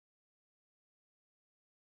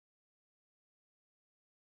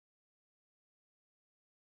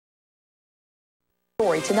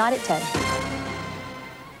Story tonight at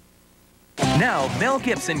 10. Now, Mel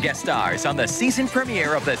Gibson guest stars on the season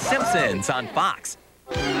premiere of The Simpsons on Fox.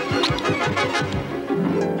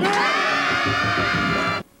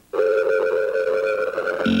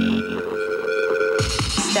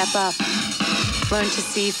 Step up. Learn to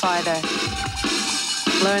see farther.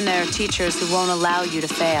 Learn there are teachers who won't allow you to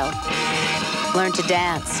fail. Learn to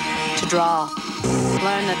dance, to draw.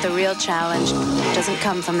 Learn that the real challenge doesn't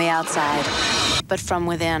come from the outside, but from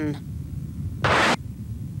within.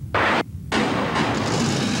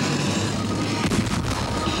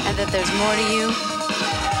 And that there's more to you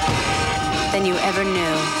than you ever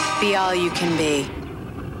knew. Be all you can be.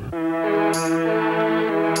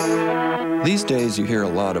 These days you hear a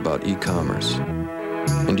lot about e-commerce,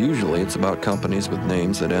 and usually it's about companies with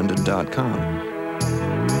names that end in .com.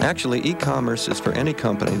 Actually, e-commerce is for any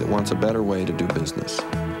company that wants a better way to do business,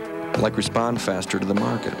 like respond faster to the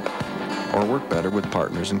market, or work better with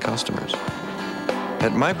partners and customers.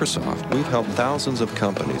 At Microsoft, we've helped thousands of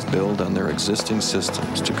companies build on their existing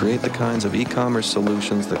systems to create the kinds of e-commerce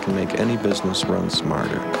solutions that can make any business run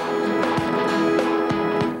smarter.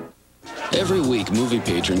 Every week, movie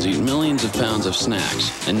patrons eat millions of pounds of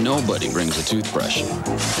snacks, and nobody brings a toothbrush.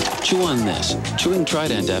 Chew on this. Chewing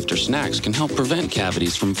Trident after snacks can help prevent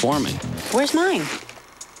cavities from forming. Where's mine?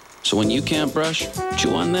 So when you can't brush,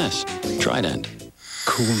 chew on this. Trident.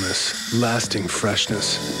 Coolness, lasting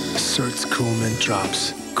freshness. Cert's Cool Mint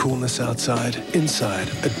Drops. Coolness outside, inside,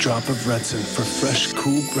 a drop of Retsin for fresh,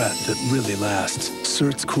 cool breath that really lasts.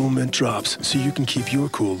 Cert's Cool Mint Drops, so you can keep your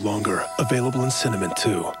cool longer. Available in cinnamon,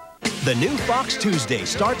 too. The new Fox Tuesday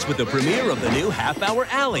starts with the premiere of the new Half-Hour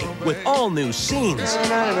Alley with all new scenes.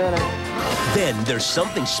 Then there's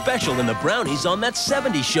something special in the Brownies on That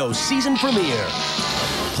 70s Show season premiere.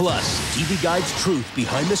 Plus, TV Guide's truth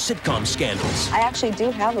behind the sitcom scandals. I actually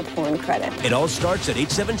do have a porn credit. It all starts at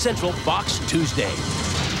 8/7 Central, Fox Tuesday.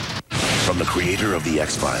 From the creator of The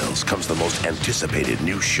X-Files comes the most anticipated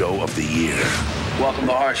new show of the year. Welcome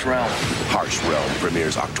to Harsh Realm. Harsh Realm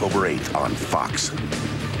premieres October 8th on Fox.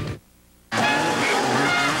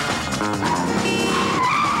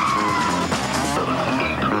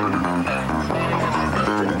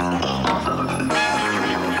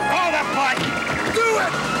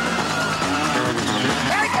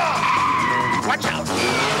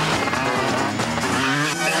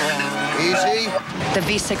 The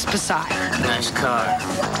V6 Passat. Nice car.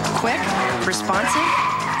 Quick, responsive,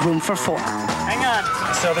 room for 4. Hang on.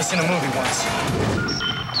 I saw this in a movie once.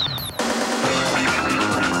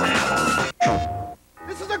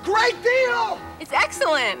 This is a great deal! It's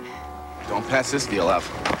excellent. Don't pass this deal up.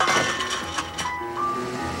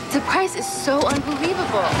 The price is so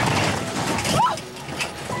unbelievable.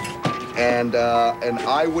 And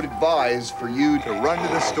I would advise for you to run to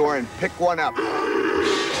the store and pick one up.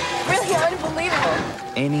 Really unbelievable.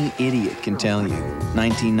 Any idiot can tell you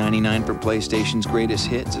 $19.99 for PlayStation's greatest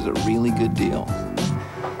hits is a really good deal.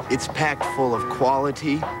 It's packed full of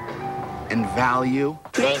quality and value.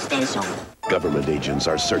 PlayStation. Government agents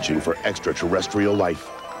are searching for extraterrestrial life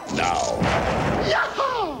now.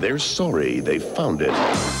 Yahoo! They're sorry they found it.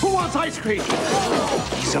 Who wants ice cream?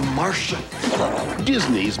 He's a Martian.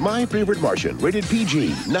 Disney's My Favorite Martian, rated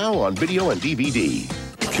PG, now on video and DVD.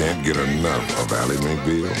 Can't get enough of Ally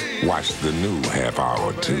McBeal? Watch the new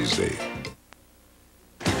Half-Hour Tuesday.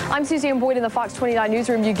 I'm Susie Boyd in the Fox 29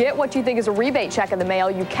 newsroom. You get what you think is a rebate check in the mail.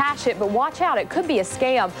 You cash it, but watch out. It could be a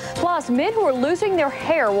scam. Plus, men who are losing their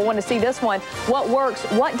hair will want to see this one. What works,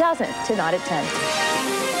 what doesn't, tonight at 10.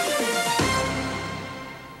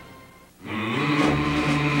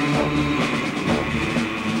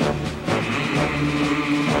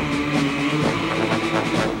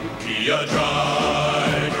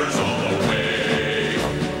 Drivers all the way.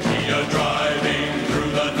 Kia driving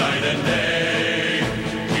through the night and day.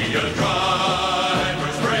 Kia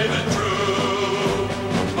drivers brave and true.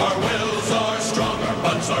 Our wills are strong, our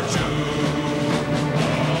butts are too.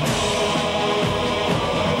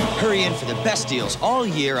 Hurry in for the best deals all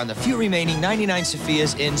year on the few remaining 99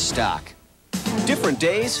 Sophias in stock. Different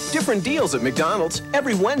days, different deals at McDonald's.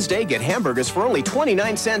 Every Wednesday, get hamburgers for only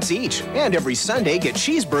 29 cents each. And every Sunday, get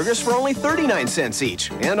cheeseburgers for only 39 cents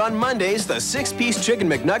each. And on Mondays, the 6-piece chicken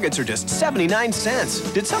McNuggets are just 79 cents.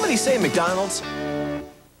 Did somebody say McDonald's?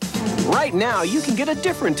 Right now, you can get a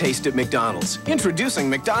different taste at McDonald's. Introducing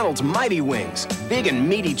McDonald's Mighty Wings. Big and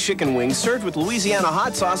meaty chicken wings served with Louisiana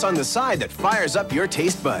hot sauce on the side that fires up your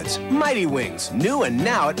taste buds. Mighty Wings, new and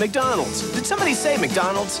now at McDonald's. Did somebody say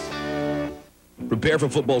McDonald's? Prepare for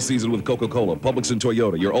football season with Coca-Cola, Publix, and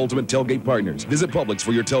Toyota, your ultimate tailgate partners. Visit Publix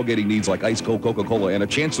for your tailgating needs like ice cold Coca-Cola and a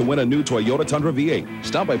chance to win a new Toyota Tundra V8.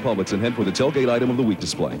 Stop by Publix and head for the tailgate item of the week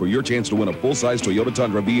display for your chance to win a full-size Toyota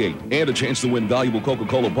Tundra V8 and a chance to win valuable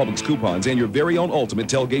Coca-Cola Publix coupons and your very own ultimate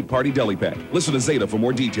tailgate party deli pack. Listen to Zeta for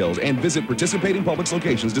more details and visit participating Publix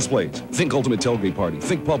locations displays. Think ultimate tailgate party.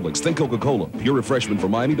 Think Publix. Think Coca-Cola. Pure refreshment for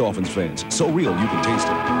Miami Dolphins fans. So real you can taste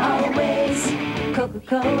it. Always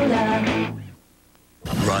Coca-Cola.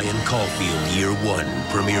 Ryan Caulfield, Year One,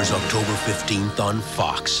 premieres October 15th on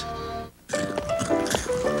Fox.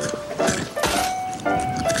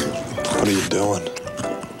 What are you doing?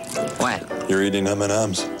 What? You're eating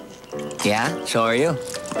M&Ms. Yeah, so are you.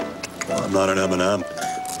 Well, I'm not an M&M.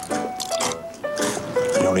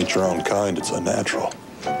 You don't eat your own kind, it's unnatural.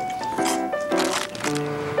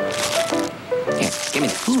 Here, give me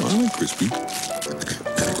that. Ooh, I like crispy.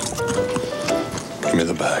 Give me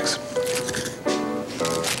the bags.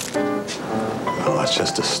 Oh, that's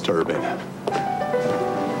just disturbing.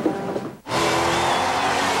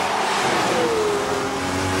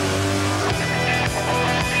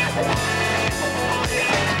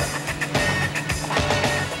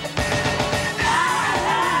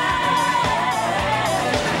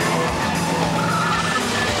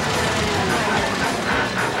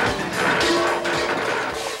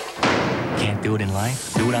 Can't do it in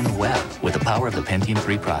life? Do it on the web with the power of the Pentium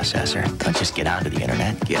 3 processor. Don't just get onto the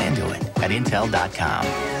internet, get into it at Intel.com.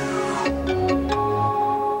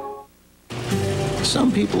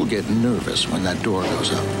 Some people get nervous when that door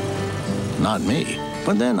goes up. Not me.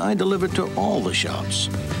 But then I deliver to all the shops.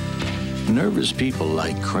 Nervous people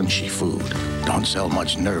like crunchy food. Don't sell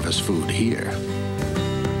much nervous food here.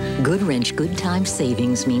 Goodwrench Good Time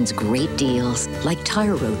Savings means great deals, like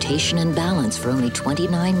tire rotation and balance for only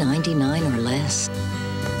 $29.99 or less.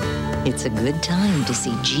 It's a good time to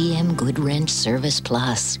see GM Goodwrench Service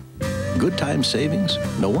Plus. Good time savings?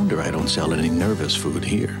 No wonder I don't sell any nervous food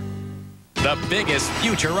here. The biggest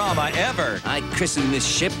Futurama ever. I christened this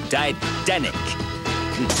ship Titanic.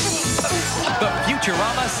 The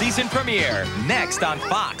Futurama season premiere, next on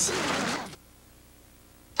Fox.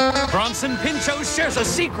 Bronson Pinchot shares a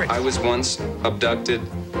secret. I was once abducted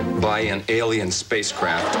by an alien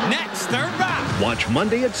spacecraft. Next, they're back. Watch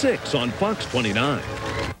Monday at 6 on Fox 29.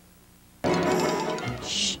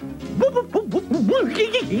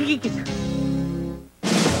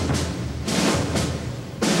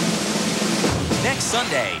 Next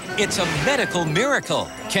Sunday, it's a medical miracle.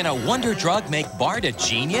 Can a wonder drug make Bart a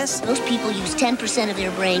genius? Those people use 10% of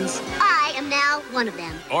their brains. I am now one of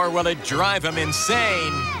them. Or will it drive him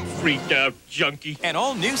insane? Freaked out junkie. An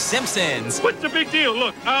all-new Simpsons. What's the big deal?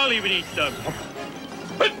 Look, I'll even eat them.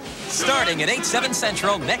 Starting at 8/7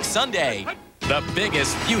 Central next Sunday. The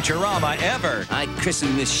biggest Futurama ever. I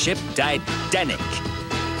christened this ship Titanic.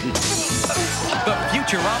 The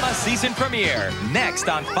Futurama season premiere, next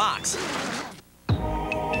on Fox.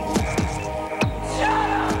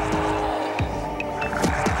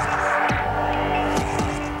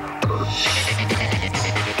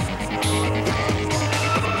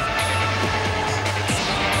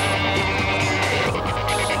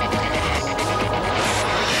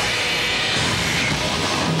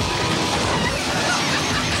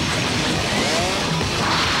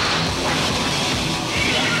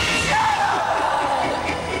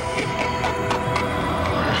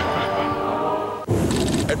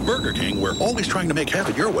 Burger King, we're always trying to make have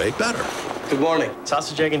it your way better. Good morning.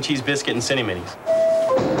 Sausage, egg, and cheese biscuit and Cine Minis.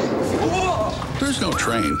 There's no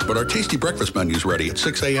train, but our tasty breakfast menu's ready at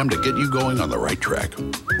 6 a.m. to get you going on the right track.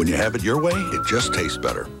 When you have it your way, it just tastes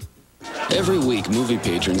better. Every week, movie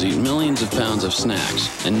patrons eat millions of pounds of snacks,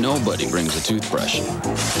 and nobody brings a toothbrush.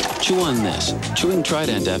 Chew on this. Chewing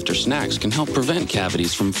Trident after snacks can help prevent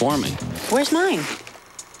cavities from forming. Where's mine?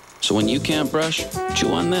 So when you can't brush,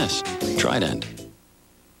 chew on this. Trident.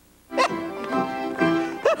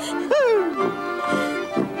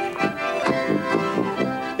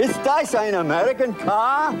 Is this an American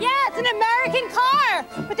car? Yeah, it's an American car,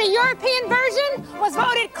 but the European version was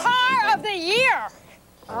voted Car of the Year.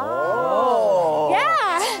 Oh.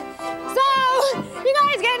 Yeah. So, you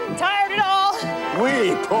guys getting tired at all?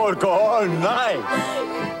 We talk all night.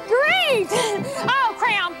 Great. Oh,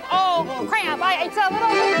 cramp. Oh, cramp. It's a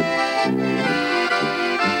little...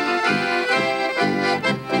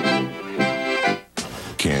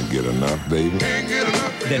 Can't get enough, baby.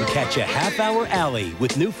 Then catch a half-hour Alley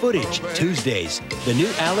with new footage Tuesdays. The new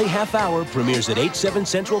Alley Half Hour premieres at 8/7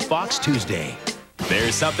 Central Fox Tuesday.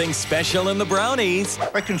 There's something special in the brownies.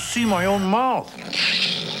 I can see my own mouth.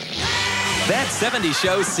 That 70s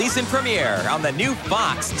Show season premiere on the new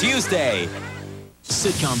Fox Tuesday.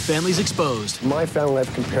 Sitcom Families Exposed. My family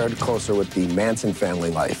life compared closer with the Manson family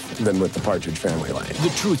life than with the Partridge family life. The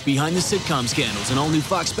truth behind the sitcom scandals. An all-new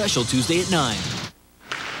Fox special Tuesday at 9.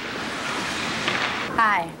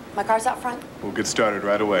 Hi. My car's out front. We'll get started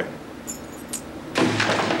right away.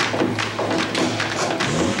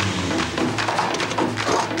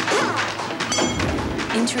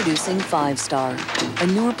 Introducing 5-Star, a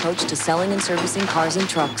new approach to selling and servicing cars and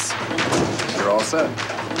trucks. You're all set.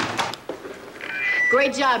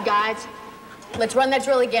 Great job, guys. Let's run that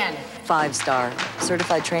drill again. 5-Star,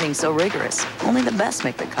 certified training so rigorous, only the best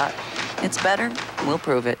make the cut. It's better, we'll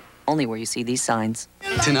prove it, only where you see these signs.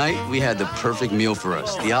 Tonight, we had the perfect meal for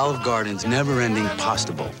us. The Olive Garden's never-ending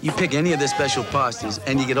pasta bowl. You pick any of their special pastas,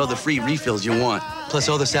 and you get all the free refills you want, plus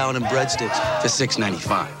all the salad and breadsticks for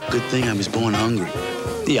 $6.95. Good thing I was born hungry.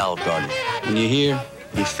 The Olive Garden. When you're here,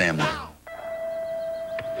 you're family.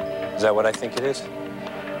 Is that what I think it is?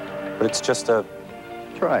 But it's just a...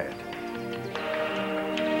 Try it.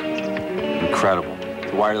 Incredible.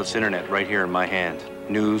 The wireless internet right here in my hand.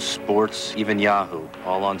 News, sports, even Yahoo,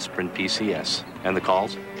 all on Sprint PCS. And the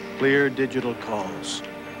calls? Clear digital calls.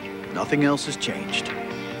 Nothing else has changed.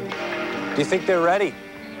 Do you think they're ready?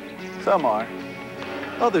 Some are.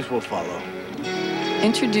 Others will follow.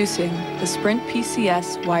 Introducing the Sprint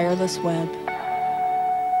PCS wireless web.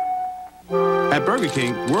 At Burger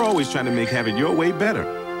King, we're always trying to make having your way better.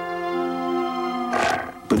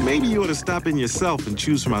 But maybe you ought to stop in yourself and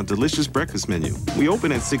choose from our delicious breakfast menu. We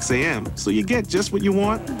open at 6 a.m., so you get just what you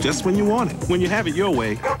want, just when you want it. When you have it your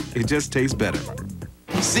way, it just tastes better.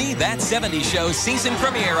 See That 70s Show season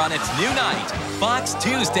premiere on its new night, Fox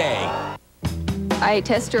Tuesday. I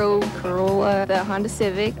test drove Corolla, the Honda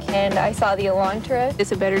Civic, and I saw the Elantra.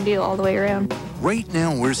 It's a better deal all the way around. Right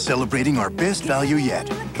now, we're celebrating our best value yet,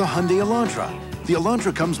 the Hyundai Elantra. The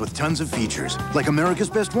Elantra comes with tons of features, like America's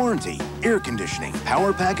Best Warranty, air conditioning,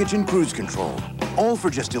 power package, and cruise control. All for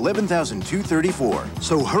just $11,234.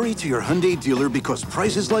 So hurry to your Hyundai dealer because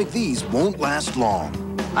prices like these won't last long.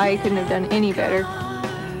 I couldn't have done any better.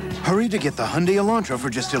 Hurry to get the Hyundai Elantra for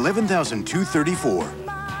just $11,234.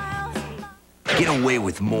 Get away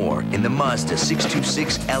with more in the Mazda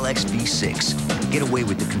 626 LX V6. Get away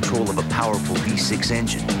with the control of a powerful V6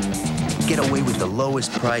 engine. Get away with the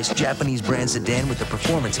lowest priced Japanese brand sedan with the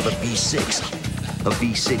performance of a V6. A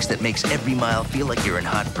V6 that makes every mile feel like you're in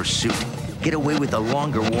hot pursuit. Get away with a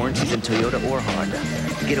longer warranty than Toyota or Honda.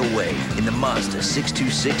 Get away in the Mazda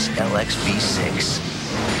 626 LX V6.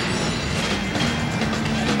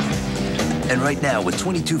 And right now, with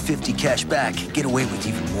 $2,250 cash back, get away with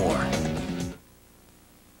even more.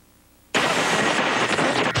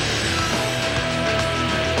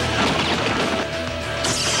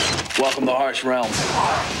 Welcome to Harsh Realms.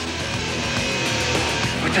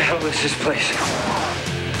 What the hell is this place?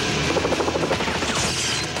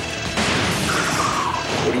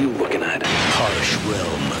 What are you looking at? Harsh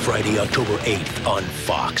Realm, Friday, October 8th on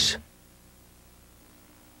Fox.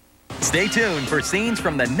 Stay tuned for scenes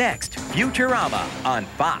from the next Futurama on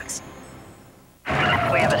Fox.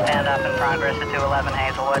 We have a stand-up in progress at 211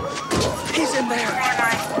 Hazelwood. He's in there.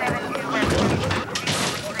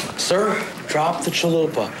 Sir, drop the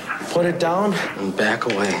chalupa. Put it down and back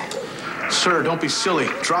away. Sir, don't be silly.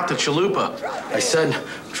 Drop the chalupa. I said,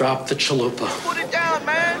 drop the chalupa. Put it down,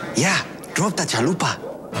 man. Yeah, drop the chalupa.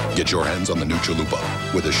 Get your hands on the new chalupa.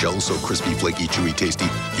 With a shell so crispy, flaky, chewy, tasty,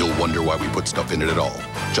 you'll wonder why we put stuff in it at all.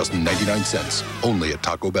 Just 99 cents, only at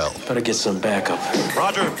Taco Bell. Better get some backup.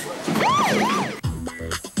 Roger.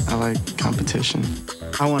 I like competition.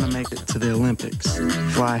 I want to make it to the Olympics.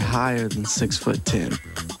 Fly higher than 6'10".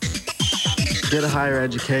 Get a higher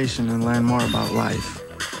education and learn more about life.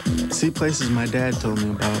 See places my dad told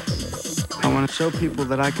me about. I want to show people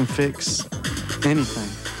that I can fix anything.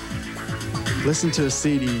 Listen to a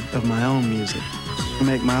CD of my own music.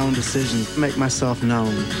 Make my own decisions. Make myself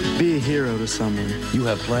known. Be a hero to someone. You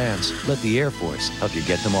have plans. Let the Air Force help you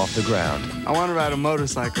get them off the ground. I want to ride a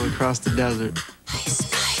motorcycle across the desert.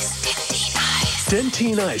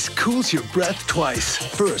 Dentine Ice cools your breath twice.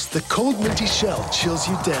 First, the cold minty shell chills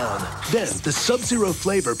you down. Then, the Sub-Zero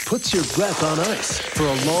flavor puts your breath on ice for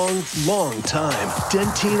a long, long time.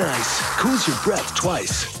 Dentine Ice cools your breath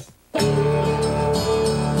twice.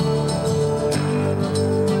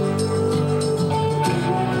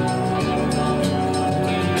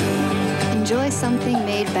 Enjoy something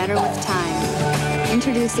made better with time.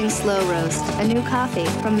 Introducing Slow Roast, a new coffee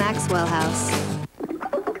from Maxwell House.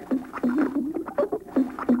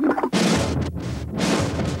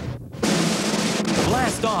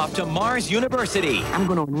 Blast off to Mars University. I'm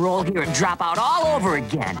going to enroll here and drop out all over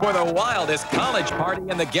again. For the wildest college party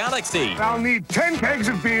in the galaxy. I'll need 10 kegs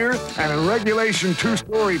of beer and a regulation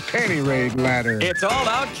 2-story panty raid ladder. It's all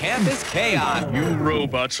out campus chaos. You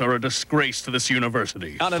robots are a disgrace to this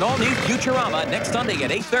university. On an all-new Futurama next Sunday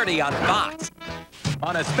at 8:30 on Fox.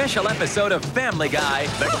 On a special episode of Family Guy,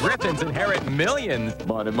 the Griffins inherit millions.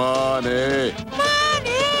 Money, money.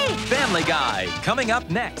 Money! Family Guy, coming up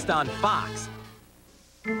next on Fox.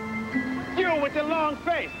 You with the long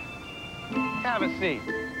face. Have a seat.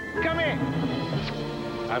 Come in.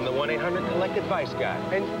 I'm the 1-800-COLLECT advice guy.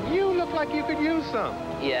 And you look like you could use some.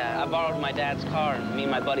 Yeah, I borrowed my dad's car. Me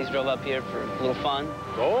and my buddies drove up here for a little fun.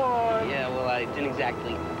 Go on. Yeah, well, I didn't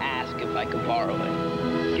exactly ask if I could borrow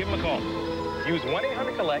it. Give him a call. Use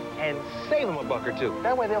 1-800-COLLECT and save them $1 or $2.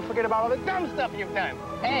 That way they'll forget about all the dumb stuff you've done.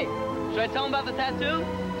 Hey, should I tell them about the tattoo?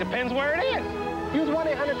 Depends where it is. Use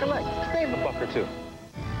 1-800-COLLECT. Save them $1 or $2.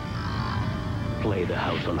 Play the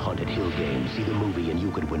House on Haunted Hill game. See the movie and you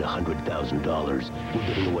could win $100,000. We're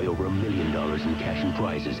giving away over $1 million in cash and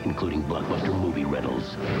prizes, including blockbuster movie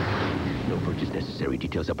rentals. No purchase necessary.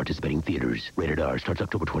 Details at participating theaters. Rated R. Starts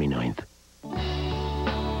October 29th.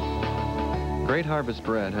 Great Harvest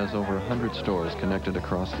Bread has over 100 stores connected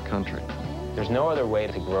across the country. There's no other way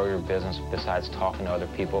to grow your business besides talking to other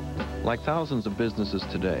people. Like thousands of businesses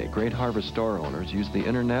today, Great Harvest store owners use the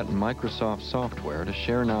internet and Microsoft software to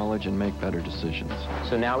share knowledge and make better decisions.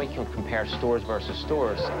 So now we can compare stores versus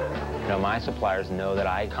stores. You know, my suppliers know that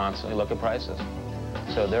I constantly look at prices.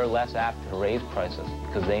 So they're less apt to raise prices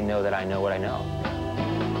because they know that I know what I know.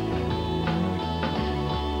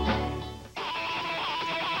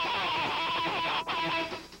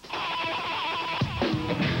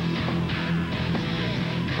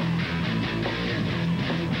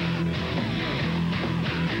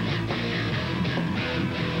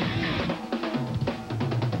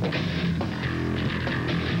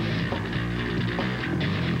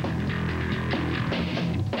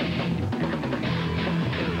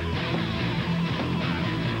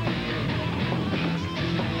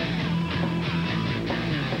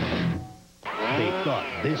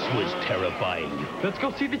 This was terrifying. Let's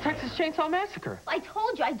go see the Texas Chainsaw Massacre. I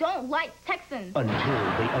told you I don't like Texans. Until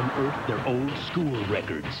they unearthed their old school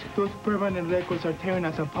records. Those permanent records are tearing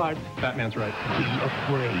us apart. Batman's right. Be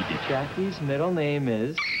afraid. Jackie's middle name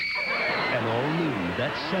is... An all-new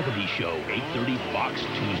That 70s Show, 8:30 Fox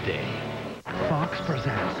Tuesday. Fox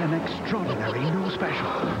presents an extraordinary new special.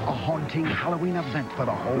 A haunting Halloween event for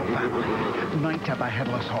the whole family. Night at the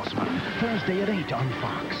Headless Horseman. Thursday at 8 on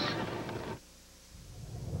Fox.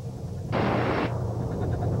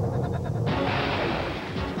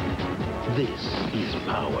 This is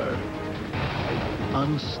power.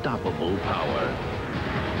 Unstoppable power.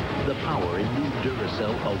 The power in new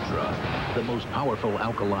Duracell Ultra. The most powerful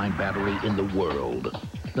alkaline battery in the world.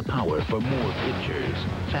 The power for more pictures,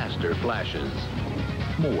 faster flashes,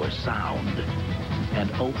 more sound, and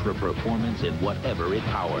ultra performance in whatever it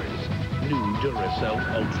powers. New Duracell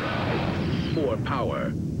Ultra. More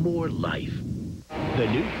power, more life. The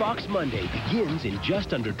new Fox Monday begins in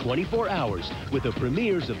just under 24 hours with the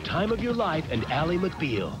premieres of Time of Your Life and Ally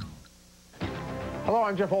McBeal. Hello,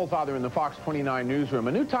 I'm Jeff Oldfather in the Fox 29 newsroom.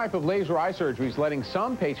 A new type of laser eye surgery is letting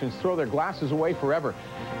some patients throw their glasses away forever.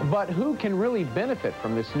 But who can really benefit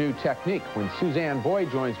from this new technique? When Suzanne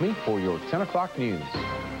Boyd joins me for your 10 o'clock news.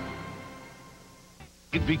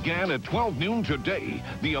 It began at 12 noon today.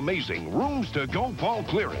 The amazing Rooms to Go fall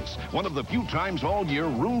clearance. One of the few times all year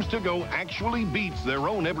Rooms to Go actually beats their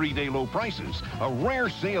own everyday low prices. A rare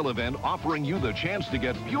sale event offering you the chance to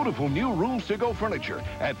get beautiful new Rooms to Go furniture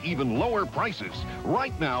at even lower prices.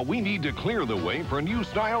 Right now, we need to clear the way for new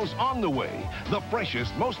styles on the way. The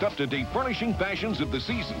freshest, most up-to-date furnishing fashions of the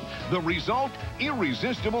season. The result?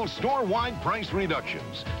 Irresistible store-wide price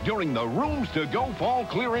reductions during the Rooms to Go fall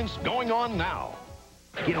clearance going on now.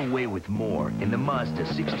 Get away with more in the Mazda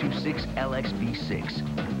 626 LX V6.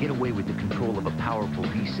 Get away with the control of a powerful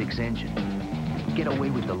V6 engine. Get away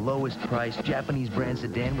with the lowest priced Japanese brand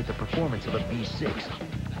sedan with the performance of a V6.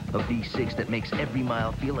 A V6 that makes every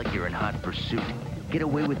mile feel like you're in hot pursuit. Get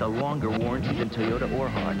away with a longer warranty than Toyota or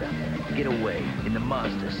Honda. Get away in the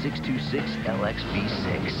Mazda 626 LX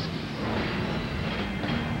V6.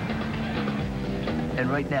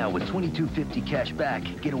 And right now, with $22.50 cash back,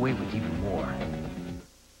 get away with even more.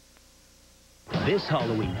 This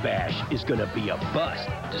Halloween bash is gonna be a bust.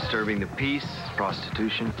 Disturbing the peace,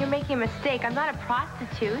 prostitution. You're making a mistake. I'm not a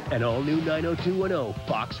prostitute. An all-new 90210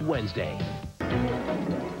 Fox Wednesday.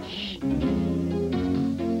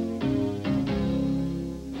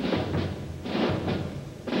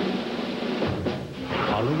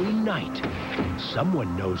 Halloween night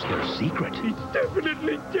Someone knows their secret. He's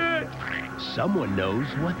definitely dead. Someone knows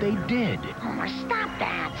what they did. Oh, stop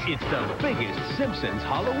that. It's the biggest Simpsons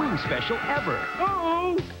Halloween special ever.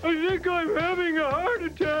 Uh-oh, I think I'm having a heart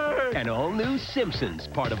attack. An all-new Simpsons,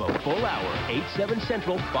 part of a full hour, 8/7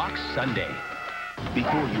 Central Fox Sunday.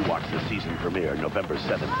 Before you watch the season premiere November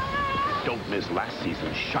 7th, don't miss last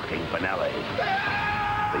season's shocking finale.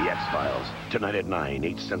 The X-Files, tonight at 9,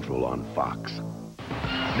 8 Central on Fox.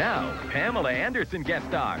 Now, Pamela Anderson guest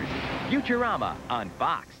stars. Futurama on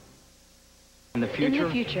Fox. In the future? In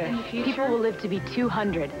the future, people will live to be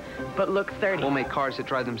 200, but look 30. We'll make cars that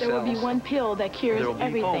drive themselves. There will be one pill that cures There will be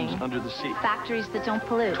everything. homes under the sea. Factories that don't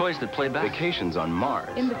pollute. Toys that play back. Vacations on Mars.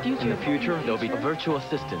 In the future. In the future, there'll be a virtual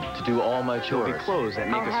assistant to do all my chores. There'll be clothes that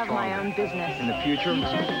make I'll us have stronger. my own business. In the future,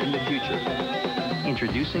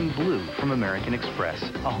 Introducing Blue from American Express,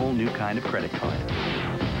 a whole new kind of credit card.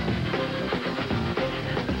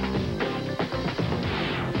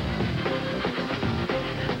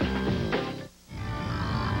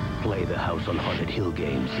 Play the House on Haunted Hill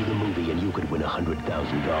game. See the movie and you could win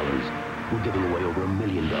 $100,000. We're giving away over $1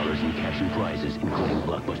 million in cash and prizes, including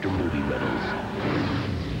blockbuster movie rentals.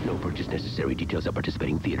 No purchase necessary. Details at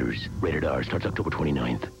participating theaters. Rated R. Starts October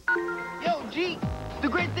 29th. Yo, G, the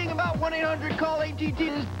great thing about 1-800-CALL-ATT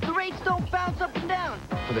is the rates don't bounce up and down.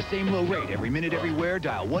 For the same low rate, every minute, everywhere,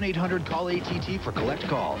 dial 1-800-CALL-ATT for collect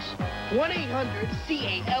calls.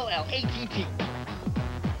 1-800-CALLATT.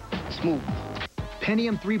 Smooth.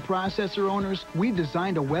 Pentium 3 processor owners, we've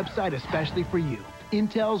designed a website especially for you.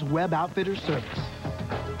 Intel's Web Outfitter service.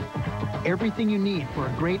 Everything you need for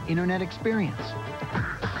a great internet experience.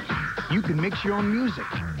 You can mix your own music.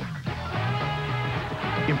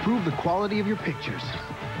 Improve the quality of your pictures.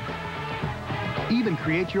 Even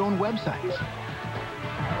create your own websites.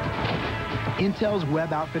 Intel's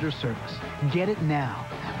Web Outfitter service. Get it now.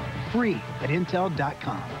 Free at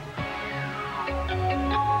Intel.com.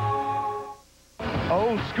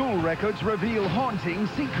 Old school records reveal haunting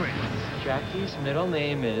secrets. Jackie's middle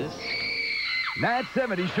name is... That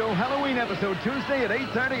 70s Show Halloween episode Tuesday at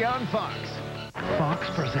 8:30 on Fox. Fox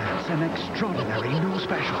presents an extraordinary new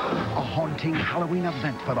special. A haunting Halloween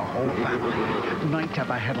event for the whole family. Night of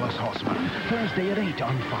the Headless Horseman. Thursday at 8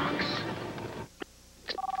 on Fox.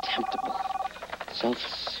 Contemptible,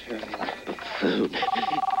 self-serving food.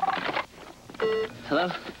 Hello?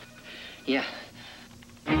 Yeah.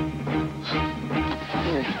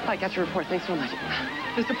 I got your report. Thanks so much.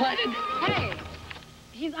 Mr. Platten. Hey,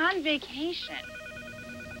 he's on vacation.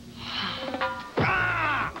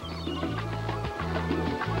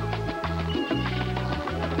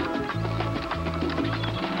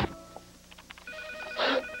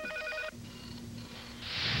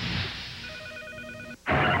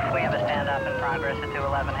 We have a stand-up in progress at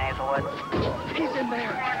 211 Hazelwood. He's in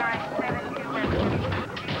there.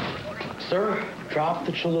 Sir, drop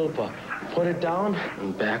the chalupa. Put it down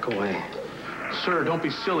and back away. Sir, don't be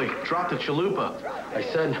silly. Drop the chalupa. I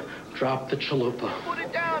said, drop the chalupa. Put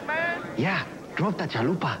it down, man. Yeah, drop the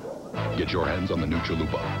chalupa. Get your hands on the new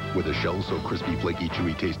chalupa. With a shell so crispy, flaky,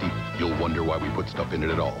 chewy, tasty, you'll wonder why we put stuff in it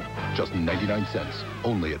at all. Just 99 cents.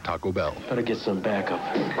 Only at Taco Bell. Better get some backup.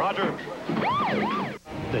 Roger.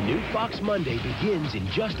 The new Fox Monday begins in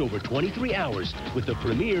just over 23 hours with the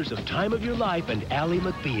premieres of Time of Your Life and Ally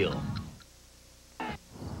McBeal.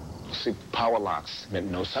 See, power locks meant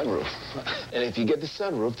no sunroof. And if you get the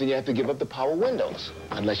sunroof, then you have to give up the power windows.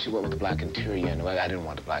 Unless you went with the black interior. And I didn't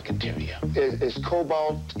want the black interior. Is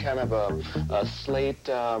cobalt kind of a slate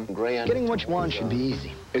gray? Getting what you want should be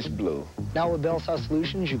easy. It's blue. Now with Bell South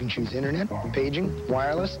Solutions, you can choose internet, paging,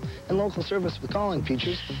 wireless, and local service with calling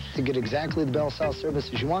features to get exactly the Bell South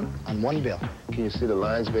services you want on one bill. Can you see the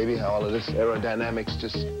lines, baby? How all of this aerodynamics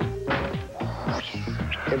just...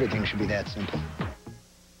 Everything should be that simple.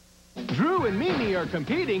 Drew and Mimi are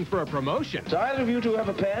competing for a promotion. Do either of you two have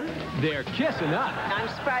a pen? They're kissing up. I'm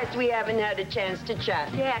surprised we haven't had a chance to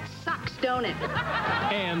chat. Yeah, it sucks, don't it?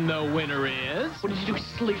 And the winner is... What did you do,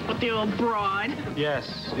 sleep with the old broad?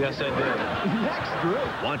 Yes, I did. Next, Drew.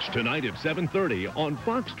 Watch tonight at 7:30 on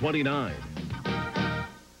Fox 29.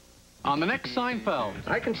 On the next Seinfeld.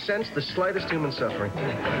 I can sense the slightest human suffering.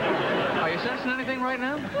 Are you sensing anything right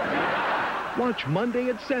now? Watch Monday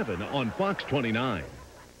at 7 on Fox 29.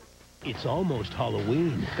 It's almost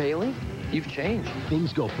Halloween. Bailey, you've changed.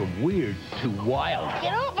 Things go from weird to wild.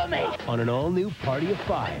 Get off of me! On an all-new Party of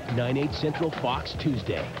 5, 9/8 Central Fox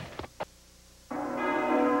Tuesday. Do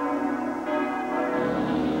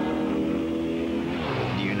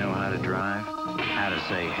you know how to drive? How to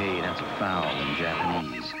say, hey, that's a foul in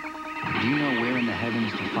Japanese? Do you know where in the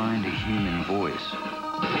heavens to find a human voice?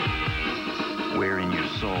 Where in your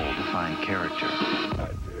soul to find character?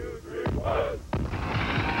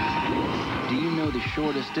 Do you know the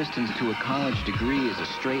shortest distance to a college degree is a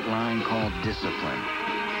straight line called discipline?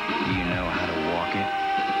 Do you know how to walk it?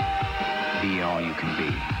 Be all you can be.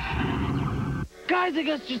 Guys, I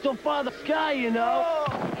guess just don't follow the sky, you know?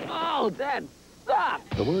 Oh, that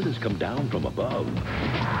sucks. The word has come down from above.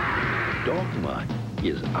 Dogma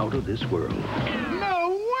is out of this world. No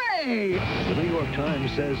way! The New York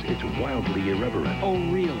Times says it's wildly irreverent. Oh,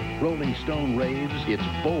 really? Rolling Stone raves it's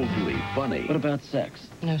boldly funny. What about sex?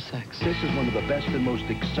 No sex. This is one of the best and most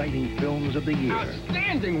exciting films of the year.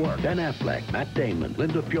 Outstanding work! Ben Affleck, Matt Damon,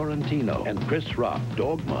 Linda Fiorentino, and Chris Rock.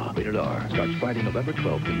 Dogma, rated R. Starts Friday, November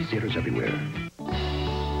 12th in theaters everywhere.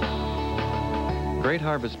 Great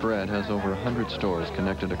Harvest Bread has over 100 stores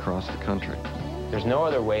connected across the country. There's no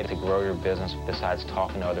other way to grow your business besides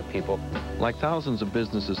talking to other people. Like thousands of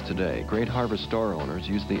businesses today, Great Harvest store owners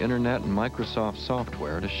use the internet and Microsoft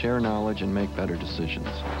software to share knowledge and make better decisions.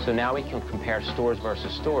 So now we can compare stores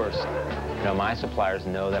versus stores. You know, my suppliers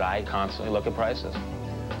know that I constantly look at prices.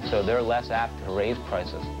 So they're less apt to raise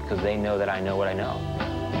prices because they know that I know what I know.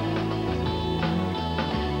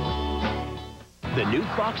 The new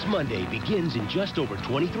Fox Monday begins in just over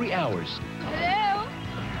 23 hours. Hello?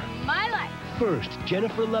 My life. First,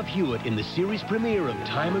 Jennifer Love Hewitt in the series premiere of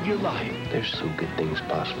Time of Your Life. There's some good things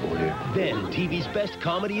possible here. Then, TV's best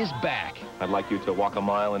comedy is back. I'd like you to walk a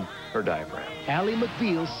mile in her diaphragm. Ally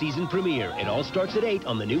McBeal's season premiere. It all starts at 8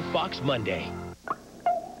 on the new Fox Monday.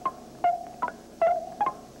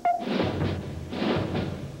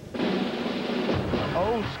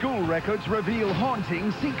 Old school records reveal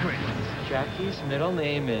haunting secrets. Jackie's middle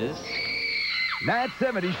name is... That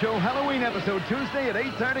 70s Show Halloween episode Tuesday at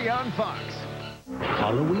 8:30 on Fox.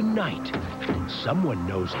 Halloween night. Someone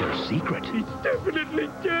knows their secret. He's definitely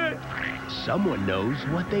dead. Someone knows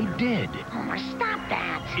what they did. Homer, stop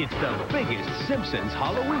that. It's the biggest Simpsons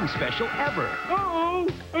Halloween special ever. Uh-oh,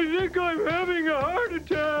 I think I'm having a heart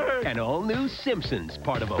attack. An all-new Simpsons,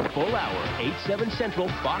 part of a full-hour, 8/7 Central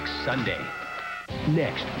Fox Sunday.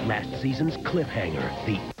 Next, last season's cliffhanger,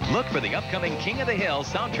 the... Look for the upcoming King of the Hill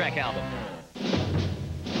soundtrack album.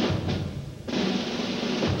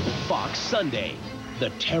 Fox Sunday.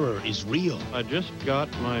 The terror is real. I just got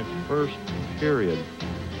my first period.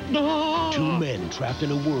 Two men trapped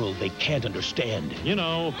in a world they can't understand. You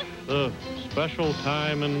know, the special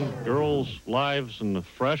time in girls' lives and the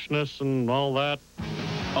freshness and all that.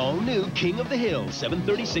 All new King of the Hill,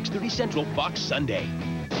 7:30, 6:30 Central, Fox Sunday.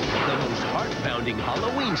 The most heart-pounding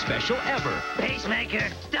Halloween special ever. Pacemaker,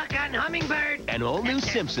 stuck on hummingbird. An all-new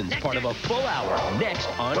Simpsons, part of a full hour, next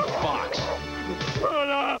on Fox.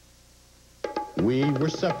 We were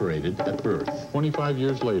separated at birth. 25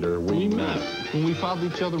 years later, we met. When we found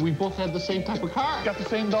each other, we both had the same type of car. Got the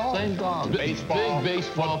same dog. Same dog. Baseball. Big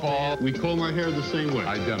baseball fan. We comb our hair the same way.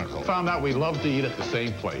 Identical. Found out we loved to eat at the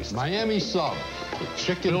same place. Miami sub. The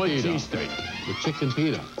chicken Philly cheesesteak. The chicken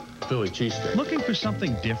pita. Philly cheesesteak. Looking for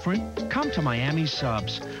something different? Come to Miami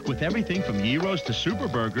Subs. With everything from gyros to super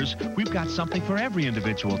burgers, we've got something for every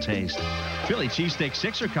individual taste. Philly cheesesteak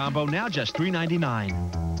sixer combo now just $3.99.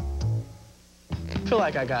 I feel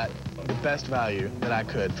like I got the best value that I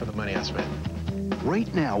could for the money I spent.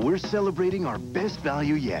 Right now, we're celebrating our best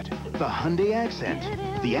value yet, the Hyundai Accent.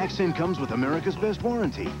 The Accent comes with America's best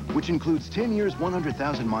warranty, which includes 10 years,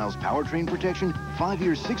 100,000 miles powertrain protection, 5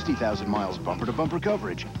 years, 60,000 miles bumper-to-bumper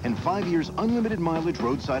coverage, and 5 years unlimited mileage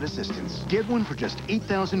roadside assistance. Get one for just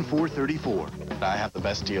 $8,434. I have the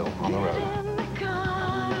best deal on the road.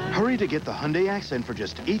 Hurry to get the Hyundai Accent for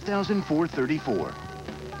just $8,434.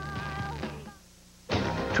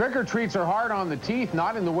 Trick-or-treats are hard on the teeth,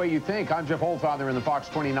 not in the way you think. I'm Jeff Holdfather in the Fox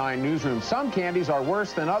 29 newsroom. Some candies are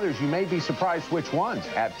worse than others. You may be surprised which ones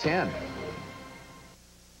at 10.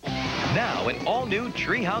 Now, an all-new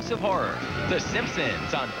Treehouse of Horror, The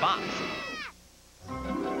Simpsons on Fox.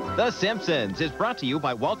 The Simpsons is brought to you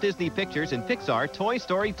by Walt Disney Pictures and Pixar Toy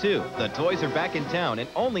Story 2. The toys are back in town and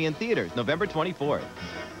only in theaters November 24th.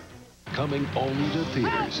 Coming only to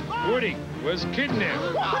theaters. Woody was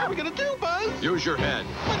kidnapped. What are we going to do, Buzz? Use your head.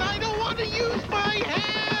 But I don't want to use my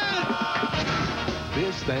head!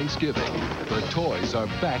 This Thanksgiving, the toys are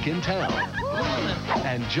back in town.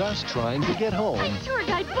 And just trying to get home. I'm tour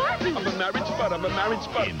guide Barbie. I'm a marriage spud. I'm a marriage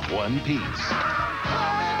spud. In one piece.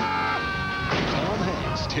 Tom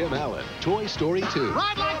Hanks, Tim Allen, Toy Story 2.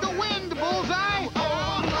 Ride like the wind, Bullseye!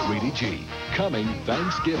 Rated G, coming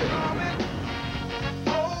Thanksgiving.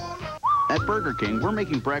 At Burger King, we're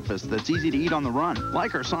making breakfast that's easy to eat on the run,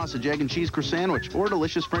 like our sausage, egg, and cheese croissant sandwich or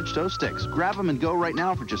delicious French toast sticks. Grab them and go right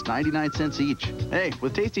now for just 99 cents each. Hey,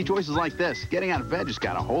 with tasty choices like this, getting out of bed just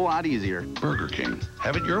got a whole lot easier. Burger King.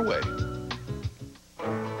 Have it your way.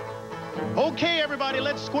 Okay, everybody,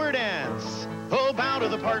 let's square dance. Oh, bow to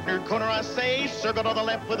the partner corner, I say. Circle to the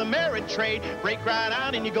left with a merit trade. Break right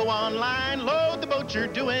out and you go online. Load the boat, you're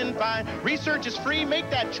doing fine. Research is free, make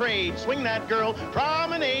that trade. Swing that girl,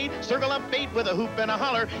 promenade. Circle up 8 with a hoop and a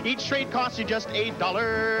holler. Each trade costs you just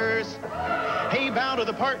 $8. Hey, bow to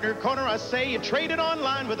the partner corner, I say. You traded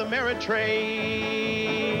online with a merit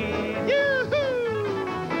trade.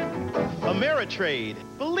 Yoo-hoo! A merit trade.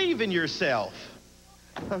 Believe in yourself.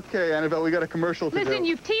 Okay, Annabelle, we got a commercial to do. Listen,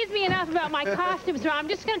 you've teased me enough about my costumes, so I'm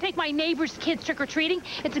just going to take my neighbor's kids trick-or-treating.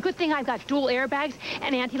 It's a good thing I've got dual airbags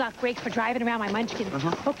and anti-lock brakes for driving around my munchkins.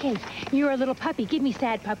 Okay, you're a little puppy. Give me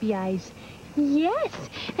sad puppy eyes. Yes,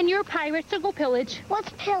 and you're a pirate, so go pillage. What's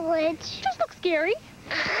pillage? Just look scary.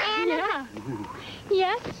 Annabelle. Yeah.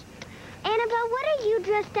 Yes? Annabelle, what are you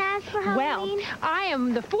dressed as for Halloween? Well, I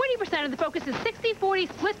am the 40% of the focus is 60-40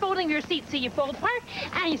 split folding your seats so you fold apart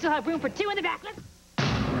and you still have room for 2 in the back. Let's...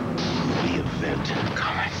 The event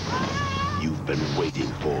you've been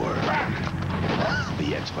waiting for.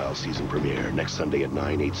 The X-Files season premiere next Sunday at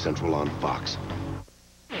 9/8 Central on Fox.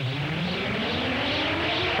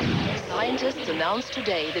 Scientists announced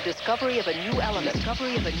today the discovery of a new element. They're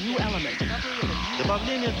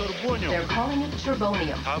calling it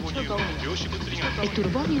turbonium. El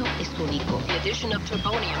turbonio es único. The addition of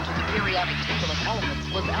turbonium to the periodic table of elements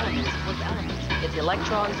was its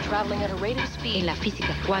electrons traveling at a rate of speed. En la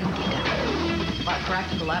física cuántica. But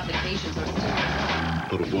practical applications are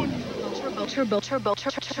turbonium.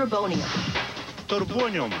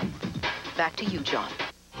 Turbonium. Back to you, John.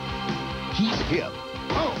 He's hip.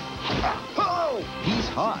 Oh! He's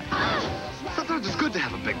hot. Sometimes it's good to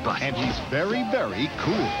have a big butt. And he's very, very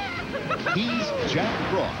cool. He's Jack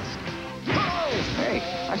Frost. Hey,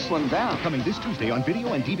 I slimmed down. Coming this Tuesday on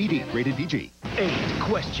video and DVD. Rated PG. 8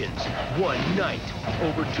 questions, 1 night,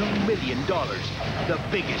 over $2 million. The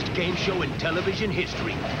biggest game show in television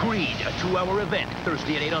history. Greed, a 2-hour event,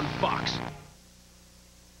 Thursday at 8 on Fox.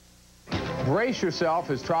 Brace yourself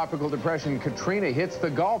as Tropical Depression Katrina hits the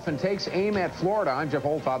Gulf and takes aim at Florida. I'm Jeff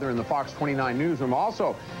Holtfather in the Fox 29 newsroom.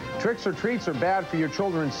 Also, tricks or treats are bad for your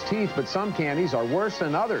children's teeth, but some candies are worse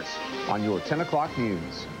than others. On your 10 o'clock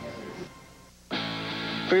news.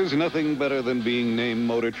 There's nothing better than being named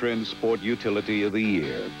Motor Trend Sport Utility of the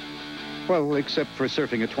Year. Well, except for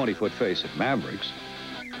surfing a 20-foot face at Mavericks,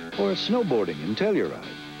 or snowboarding in Telluride.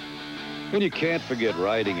 And you can't forget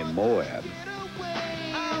riding in Moab,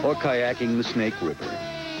 or kayaking the Snake River.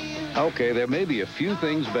 Okay, there may be a few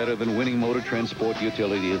things better than winning Motor Trend Sport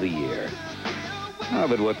Utility of the Year. Ah,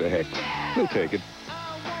 but what the heck, we'll take it.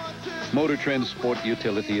 Motor Trend Sport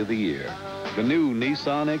Utility of the Year. The new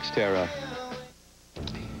Nissan Xterra.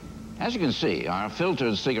 As you can see, our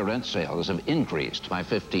filtered cigarette sales have increased by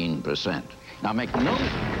 15%. Now make no...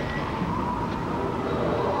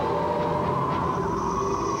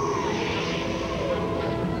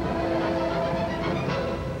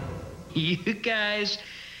 You guys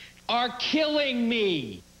are killing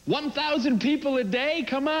me. 1,000 people a day?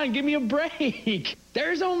 Come on, give me a break.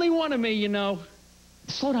 There's only one of me, you know.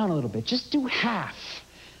 Slow down a little bit. Just do half.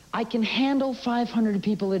 I can handle 500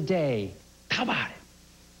 people a day. How about it?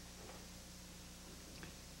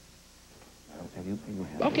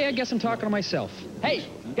 Okay, I guess I'm talking to myself. Hey,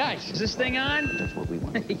 guys, is this thing on? That's what we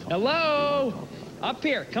want. Hello? Up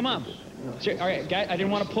here, come on. All right, guys, I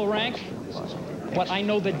didn't want to pull rank, but I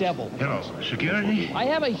know the devil. Hello, security? I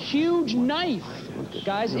have a huge knife.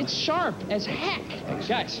 Guys, it's sharp as heck.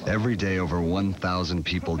 Guys. Every day, over 1,000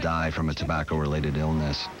 people die from a tobacco-related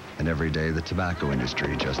illness. And every day, the tobacco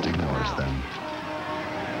industry just ignores them.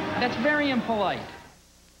 That's very impolite.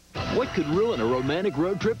 What could ruin a romantic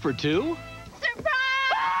road trip for 2?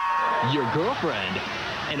 Your girlfriend.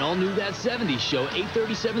 An all-new That 70s show,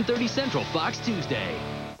 8:30, 7:30 Central, Fox Tuesday.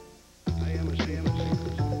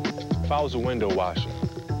 If I was a window washer,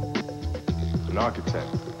 an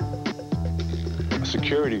architect, a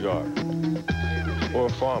security guard, or a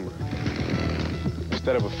farmer,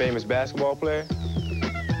 instead of a famous basketball player,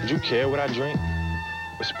 would you care what I drink?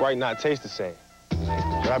 Would Sprite not taste the same?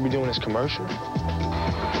 Would I be doing this commercial?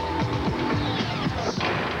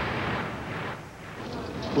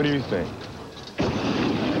 What do you think?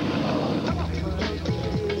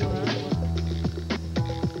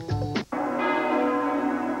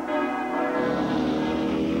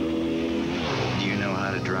 Do you know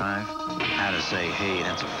how to drive? How to say, hey,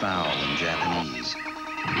 that's a foul in Japanese?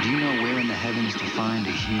 Do you know where in the heavens to find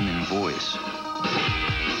a human voice?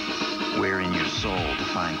 Where in your soul to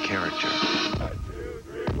find character?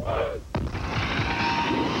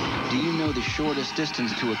 Do you know the shortest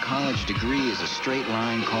distance to a college degree is a straight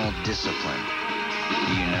line called discipline?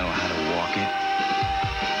 Do you know how to walk it?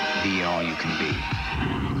 Be all you can be.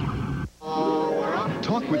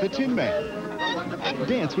 Talk with the Tin Man.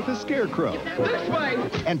 Dance with the Scarecrow. This way!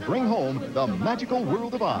 And bring home the magical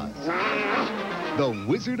world of Oz. The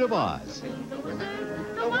Wizard of Oz.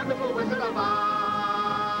 The wonderful Wizard of Oz!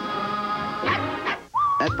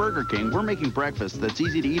 At Burger King, we're making breakfast that's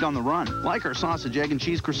easy to eat on the run, like our sausage, egg, and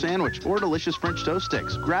cheese croissant sandwich or delicious French toast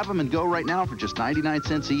sticks. Grab them and go right now for just 99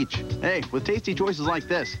 cents each. Hey, with tasty choices like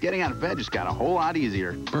this, getting out of bed just got a whole lot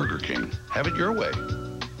easier. Burger King. Have it your way.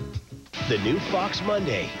 The new Fox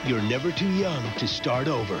Monday. You're never too young to start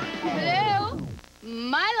over. Hello?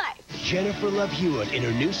 My life. Jennifer Love Hewitt in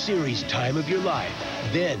her new series, Time of Your Life.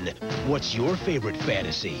 Then, what's your favorite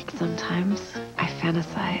fantasy? Sometimes I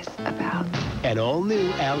fantasize about... An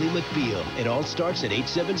all-new Ally McBeal. It all starts at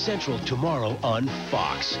 8/7 Central tomorrow on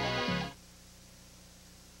Fox.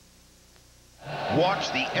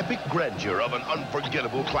 Watch the epic grandeur of an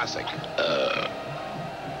unforgettable classic.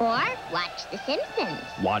 Or watch The Simpsons.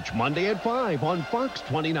 Watch Monday at 5 on Fox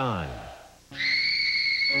 29.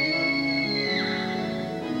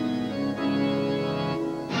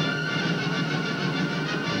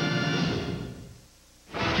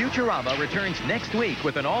 Futurama returns next week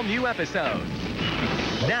with an all-new episode.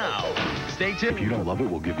 Now, stay tuned. If you don't love it,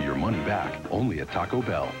 we'll give you your money back. Only at Taco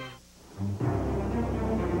Bell.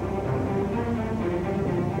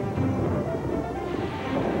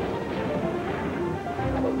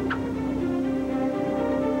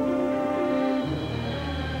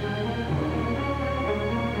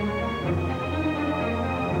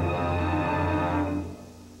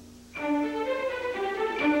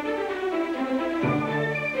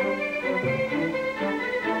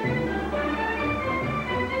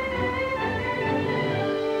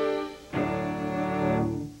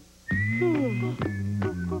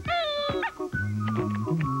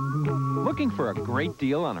 Looking for a great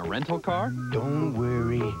deal on a rental car? Don't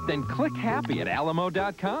worry. Then click happy at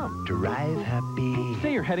alamo.com. Drive happy.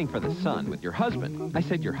 Say you're heading for the sun with your husband. I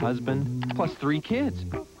said your husband, plus 3 kids,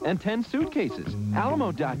 and 10 suitcases.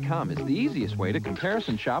 Alamo.com is the easiest way to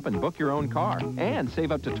comparison shop and book your own car and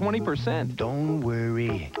save up to 20%. Don't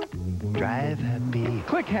worry. Drive happy.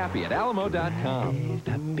 Click happy at alamo.com. Drive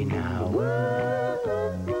happy now.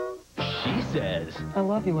 She says... I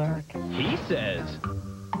love you, Eric. He says...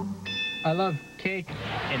 I love cake.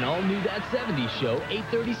 An all-new That 70s Show,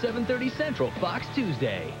 8:30, 7:30 Central, Fox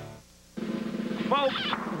Tuesday. Folks,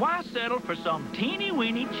 why settle for some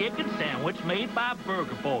teeny-weeny chicken sandwich made by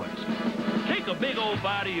Burger Boys? Take a big old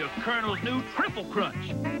bite of your Colonel's new Triple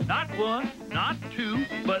Crunch. Not 1, not 2,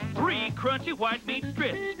 but 3 crunchy white meat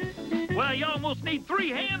strips. Well, you almost need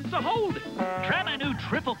 3 hands to hold it. Try my new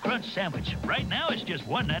Triple Crunch sandwich. Right now, it's just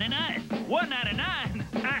 $1.99.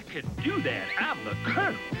 $1.99? I could do that. I'm the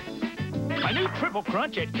Colonel. My new Triple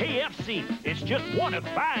Crunch at KFC. It's just one of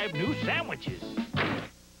 5 new sandwiches.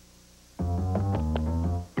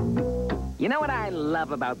 You know what I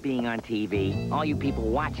love about being on TV? All you people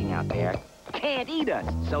watching out there can't eat us,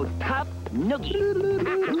 so tough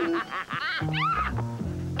noogie.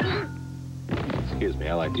 Excuse me,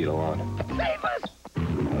 I like to eat alone. Save us!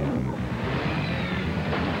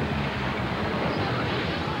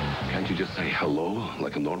 Can't you just say hello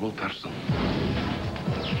like a normal person?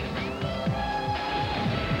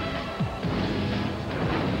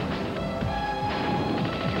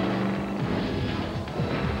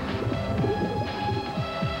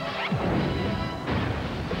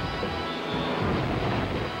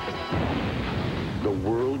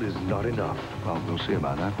 Not enough. Well, we'll see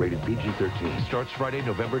about that. Rated PG-13. Starts Friday,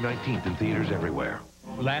 November 19th in theaters everywhere.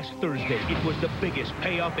 Last Thursday, it was the biggest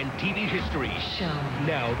payoff in TV history.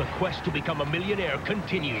 Now, the quest to become a millionaire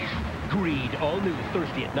continues. Greed, all new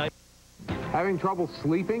Thursday at 9. Having trouble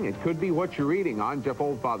sleeping? It could be what you're eating. I'm Jeff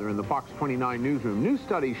Oldfather in the Fox 29 newsroom. New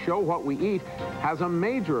studies show what we eat has a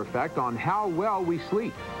major effect on how well we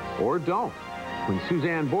sleep, or don't. When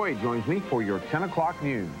Suzanne Boyd joins me for your 10 o'clock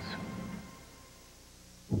news.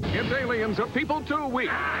 It's Aliens of People 2 week.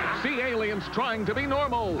 See aliens trying to be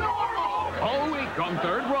normal. All week on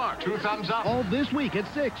Third Rock. 2 thumbs up. All this week at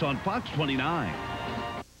 6 on Fox 29.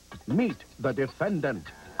 Meet the defendant.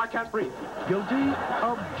 I can't breathe. Guilty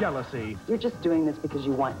of jealousy. You're just doing this because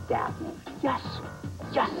you want Daphne. Yes.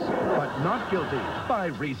 Yes. But not guilty by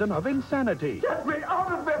reason of insanity. Get me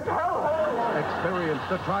out of this hellhole! Experience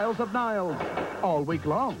the trials of Niles all week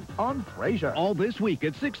long on Frasier. All this week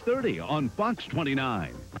at 6:30 on Fox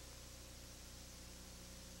 29.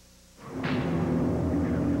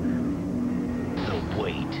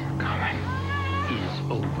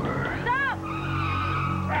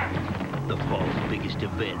 Baseball's biggest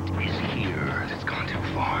event is here. It's gone too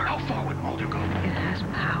far. How far would Mulder go? It has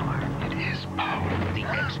power. It is power. The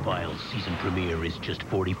X-Files season premiere is just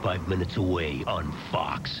 45 minutes away on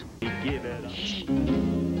Fox. Give it up.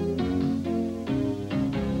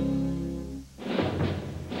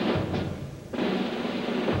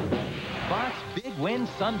 Fox Big Win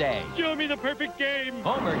Sunday. Show me the perfect game.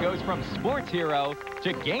 Homer goes from sports hero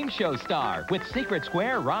to game show star with Secret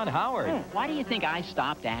Square Ron Howard. Why do you think I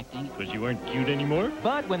stopped acting? Because you weren't cute anymore?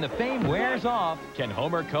 But when the fame wears off, can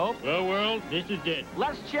Homer cope? Well, world, this is it.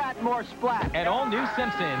 Let's chat more splat. And all new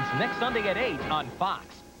Simpsons next Sunday at 8 on Fox.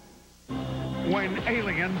 When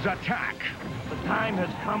aliens attack. The time has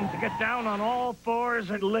come to get down on all fours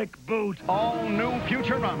and lick boot. All new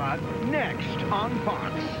Futurama next on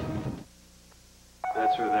Fox.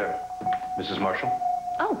 That's her there. Mrs. Marshall?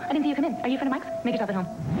 Oh, I didn't see you come in. Are you a friend of Mike's? Make yourself at home.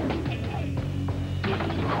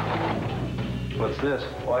 What's this?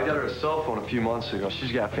 Well, I got her a cell phone a few months ago.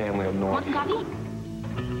 She's got family up north. Want some coffee?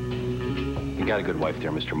 You got a good wife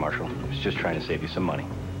there, Mr. Marshall. I was just trying to save you some money.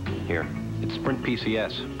 Here, it's Sprint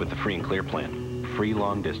PCS with the free and clear plan. Free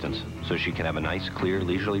long distance, so she can have a nice, clear,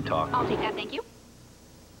 leisurely talk. I'll take that, thank you.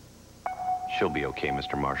 She'll be okay,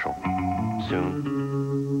 Mr. Marshall.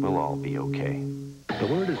 Soon, we'll all be okay. The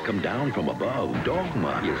word has come down from above.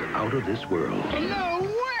 Dogma is out of this world. No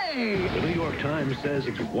way! The New York Times says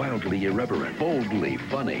it's wildly irreverent, boldly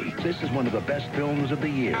funny. This is one of the best films of the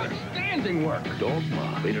year. Outstanding work.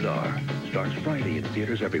 Dogma, rated R. Starts Friday in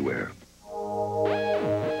theaters everywhere.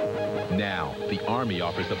 Now, the Army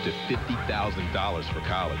offers up to $50,000 for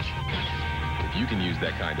college. If you can use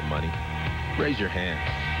that kind of money, raise your hand.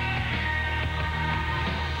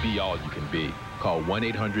 Be all you can be. Call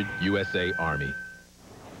 1-800-USA-ARMY.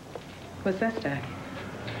 What's that, Stack?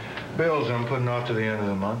 Bills I'm putting off to the end of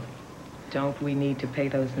the month. Don't we need to pay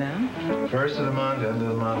those now? First of the month, end of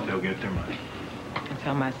the month, they'll get their money. That's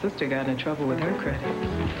how my sister got in trouble with her credit.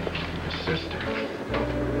 Sister.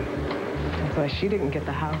 That's why she didn't get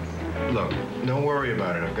the house. Look, don't worry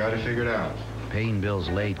about it. I've got it figured out. Paying bills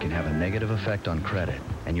late can have a negative effect on credit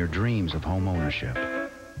and your dreams of home ownership.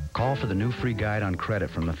 Call for the new free guide on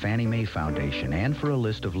credit from the Fannie Mae Foundation and for a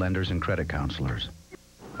list of lenders and credit counselors.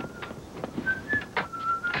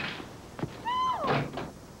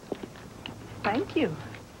 Thank you.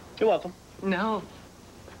 You're welcome. No.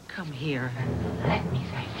 Come here. Let me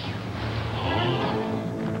thank you.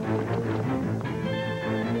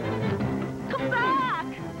 Come back!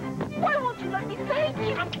 Why won't you let me thank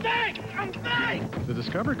you? I'm back! I'm back! The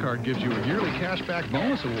Discover card gives you a yearly cashback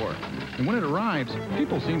bonus award. And when it arrives,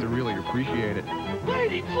 people seem to really appreciate it.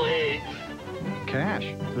 Lady, please!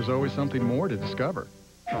 Cash. There's always something more to discover.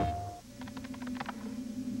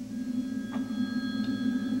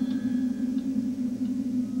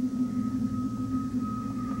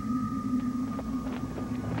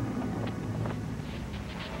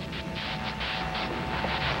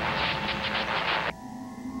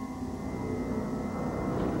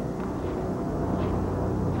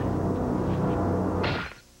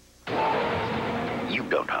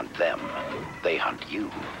 Don't hunt them. They hunt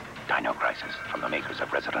you. Dino Crisis from the makers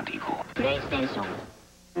of Resident Evil. PlayStation.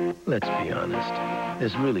 Let's be honest.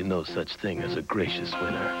 There's really no such thing as a gracious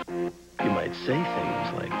winner. You might say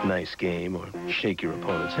things like nice game or shake your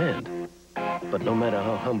opponent's hand. But no matter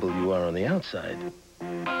how humble you are on the outside,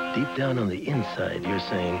 deep down on the inside, you're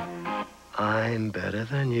saying, I'm better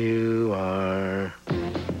than you are.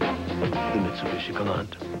 The Mitsubishi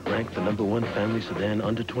Galant, ranked the #1 family sedan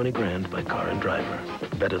under 20 grand by Car and Driver.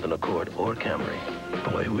 Better than Accord or Camry.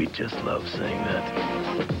 Boy, we just love saying that.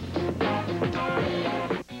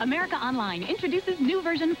 America Online introduces new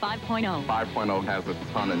version 5.0. 5.0 has a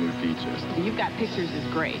ton of new features. You've got pictures is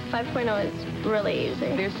great. 5.0 is really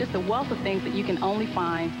easy. There's just a wealth of things that you can only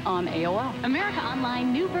find on AOL. America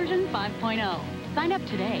Online new version 5.0. Sign up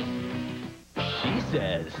today. She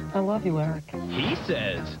says. I love you, Eric. He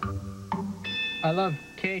says. I love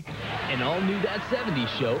cake. An all-new That 70s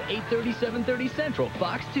Show, 8:30, 7:30 Central,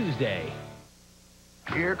 Fox Tuesday.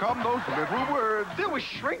 Here come those little words. There was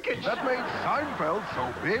shrinkage. That made Seinfeld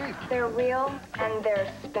so big. They're real and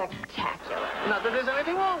they're spectacular. Not that there's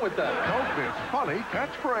anything wrong with that. Don't miss funny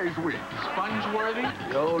catchphrase week. Sponge-worthy?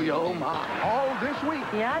 Yo, yo, ma. All this week.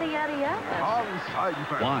 Yada, yada, yada. On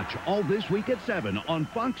Seinfeld. Watch all this week at 7 on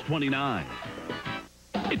Fox 29.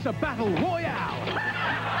 It's a battle royale.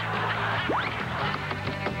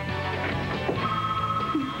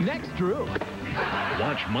 Next, Drew.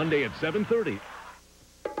 Watch Monday at 7:30.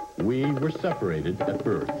 We were separated at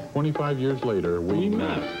birth. 25 years later, we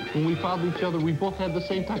met. When we found each other, we both had the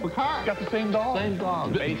same type of car. Got the same dog? Same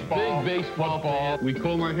dog. Baseball. Big baseball ball. We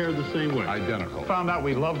comb our hair the same way. Identical. Found out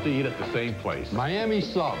we love to eat at the same place. Miami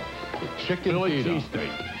sub. The chicken Philly pita.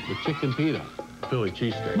 cheesesteak. The chicken pita. Philly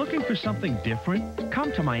cheesesteak. Looking for something different?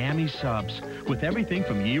 Come to Miami Subs. With everything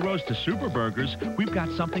from gyros to super burgers, we've got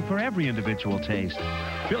something for every individual taste.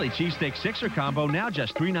 Philly cheesesteak sixer combo now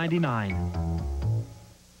just $3.99.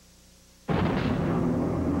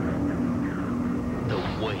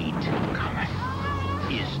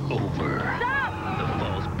 Is over. Stop! The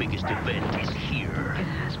fall's biggest event is here. It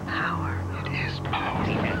has power. It has power.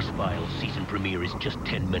 The X-Files season premiere is just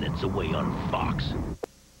 10 minutes away on Fox.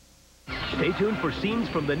 Stay tuned for scenes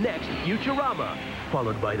from the next Futurama,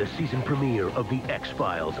 followed by the season premiere of the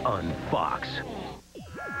X-Files on Fox.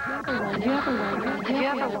 Have you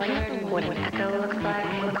ever wondered what an echo looks like?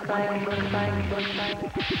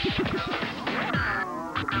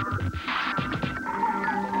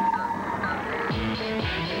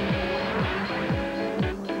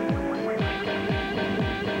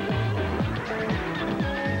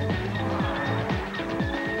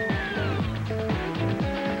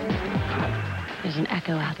 There's an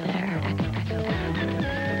echo out there.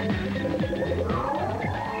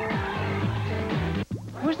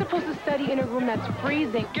 We're supposed to study in a room that's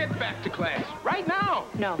freezing. Get back to class, right now!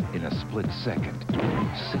 No. In a split second,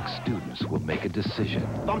 6 students will make a decision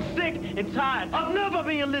I'm sick and tired of never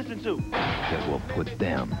being listened to. that will put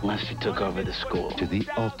them, Unless you took over the school. to the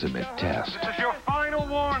ultimate test. This is your final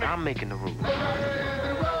warning. I'm making the rules.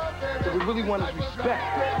 What we really want is respect.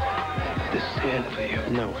 This is the end for you.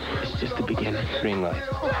 No, it's just the beginning. Green light.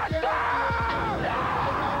 Light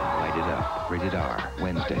It Up, rated R,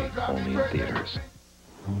 Wednesday, only in theaters.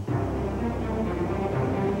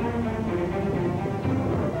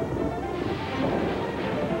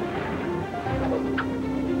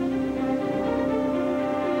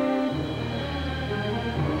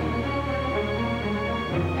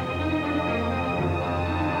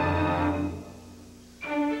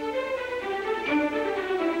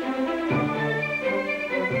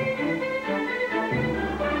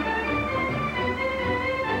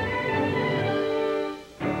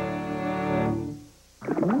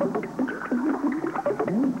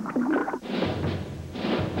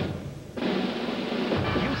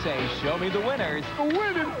 Show me the winners. A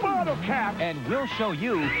winning bottle cap. And we'll show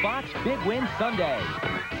you Fox Big Win Sunday,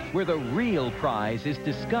 where the real prize is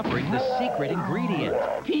discovering the secret ingredient.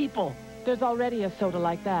 People. There's already a soda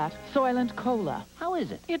like that. Soylent Cola. How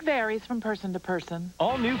is it? It varies from person to person.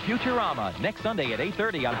 All new Futurama, next Sunday at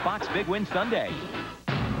 8:30 on Fox Big Win Sunday.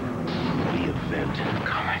 The event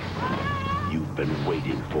coming. You've been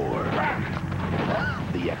waiting for.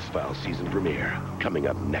 The X-Files season premiere, coming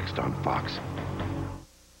up next on Fox.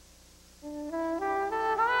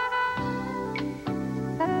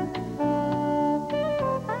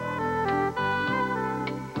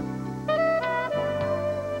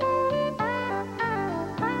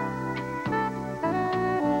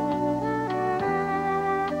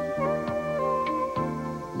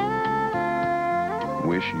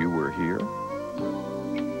 Wish you were here?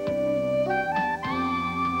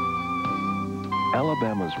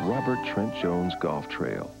 Alabama's Robert Trent Jones Golf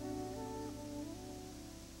Trail.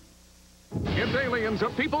 Give aliens a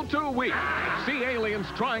people 2 week. See aliens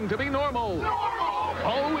trying to be normal.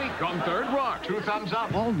 All week on Third Rock. 2 thumbs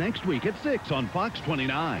up. All next week at 6 on Fox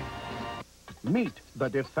 29. Meet the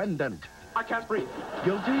defendant. I can't breathe.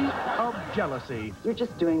 Guilty of jealousy, You're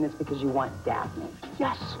just doing this because you want Daphne.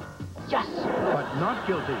 Yes. Yes! but not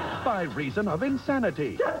guilty by reason of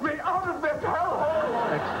insanity. Get me out of this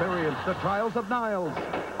hellhole! Experience the trials of Niles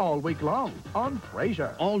all week long on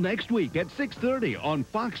Frasier. All next week at 6:30 on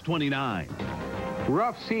Fox 29.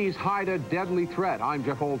 Rough seas hide a deadly threat. I'm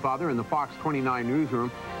Jeff Oldfather in the Fox 29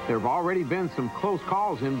 newsroom. There have already been some close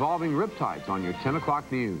calls involving riptides on your 10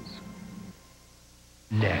 o'clock news.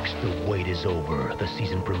 Next, the wait is over. The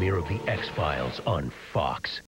season premiere of The X-Files on Fox.